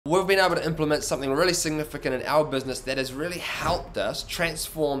we've been able to implement something really significant in our business that has really helped us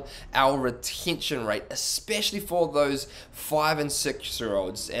transform our retention rate, especially for those 5 and 6 year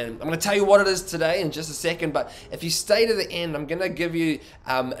olds. And I'm going to tell you what it is today in just a second, but if you stay to the end, I'm going to give you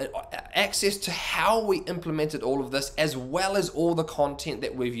access to how we implemented all of this, as well as all the content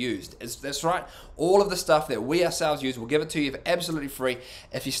that we've used. That's right, all of the stuff that we ourselves use, we'll give it to you for absolutely free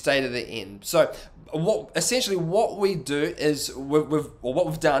if you stay to the end. So essentially what we do is what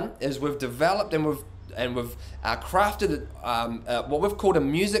we've done is we've developed and we've crafted what we've called a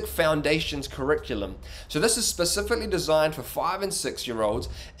music foundations curriculum. So this is specifically designed for 5 and 6 year olds.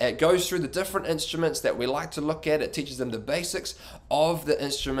 It goes through the different instruments that we like to look at. It teaches them the basics of the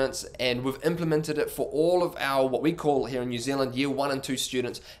instruments, and we've implemented it for all of our, what we call here in New Zealand, year 1 and 2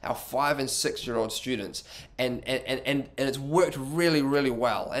 students, our 5 and 6 year old students. And it's worked really, really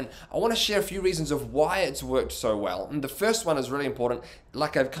well. And I want to share a few reasons of why it's worked so well. And the first one is really important.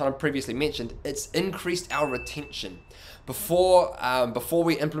 Like I've kind of previously mentioned, it's increased our retention. Before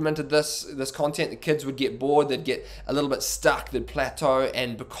we implemented this content, the kids would get bored, they'd get a little bit stuck, they'd plateau,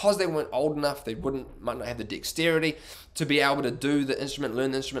 and because they weren't old enough, they might not have the dexterity to be able to do the instrument,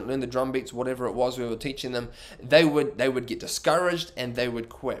 learn the drum beats, whatever it was we were teaching them. They would get discouraged and they would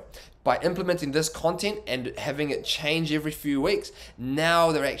quit. By implementing this content and having it change every few weeks,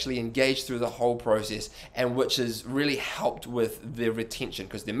 now they're actually engaged through the whole process, and which has really helped with their retention,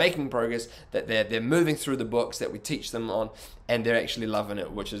 because they're making progress, that they're moving through the books that we teach them on, and they're actually loving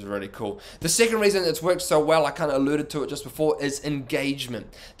it, which is really cool. The second reason it's worked so well, I kind of alluded to it just before, is engagement.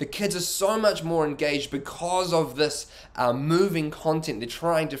 The kids are so much more engaged because of this moving content. They're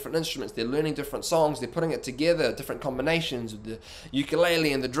trying different instruments, they're learning different songs, they're putting it together, different combinations with the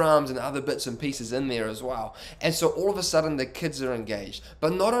ukulele and the drums and other bits and pieces in there as well. And so all of a sudden the kids are engaged.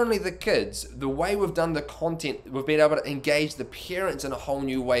 But not only the kids, the way we've done the content, we've been able to engage the parents in a whole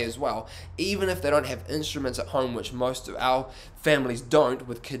new way as well, even if they don't have instruments at home, which most of our families don't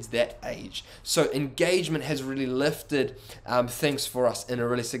with kids that age. So engagement has really lifted things for us in a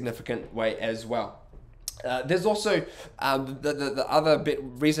really significant way as well. There's also the other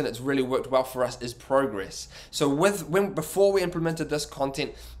reason it's really worked well for us is progress. So before we implemented this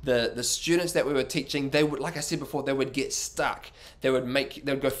content, the students that we were teaching, they would, like I said before, they would get stuck. They would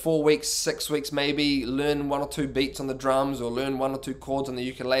go 4 weeks, 6 weeks maybe, learn 1 or 2 beats on the drums or learn 1 or 2 chords on the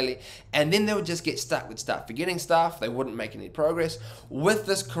ukulele, and then they would just get stuck. They'd start forgetting stuff. They wouldn't make any progress. With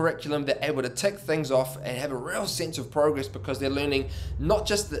this curriculum, they're able to tick things off and have a real sense of progress, because they're learning not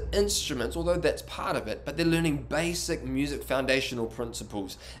just the instruments, although that's part of it, but they're learning basic music foundational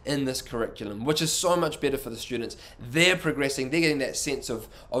principles in this curriculum, which is so much better for the students. They're progressing, they're getting that sense of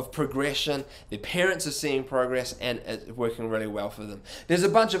progression, their parents are seeing progress, and it's working really well for them. There's a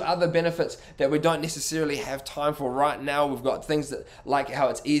bunch of other benefits that we don't necessarily have time for right now. We've got things that, like how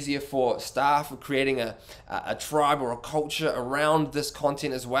it's easier for staff, creating a tribe or a culture around this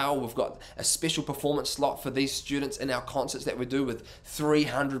content as well. We've got a special performance slot for these students in our concerts that we do with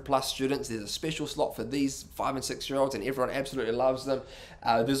 300 plus students. There's a special slot for these 5 and 6 year olds, and everyone absolutely loves them.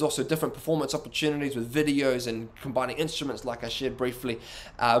 There's also different performance opportunities with videos and combining instruments, like I shared briefly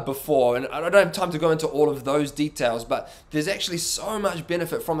before. And I don't have time to go into all of those details, but there's actually so much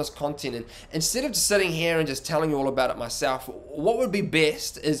benefit from this content. And instead of just sitting here and just telling you all about it myself, what would be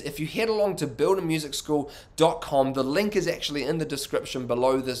best is if you head along to buildamusicschool.com. The link is actually in the description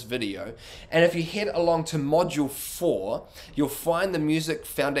below this video. And if you head along to module 4, you'll find the Music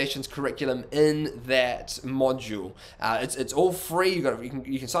Foundations curriculum in that module. It's all free.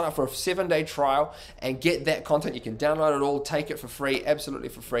 You can sign up for a 7-day trial and get that content. You can download it all, take it for free, absolutely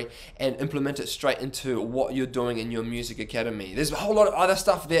for free, and implement it straight into what you're doing in your music academy. There's a whole lot of other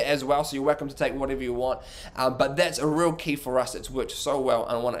stuff there as well, so you're welcome to take whatever you want, but that's a real key for us. It's worked so well,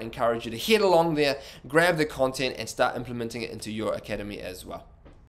 and I want to encourage you to head along there, grab the content, and start implementing it into your academy as well.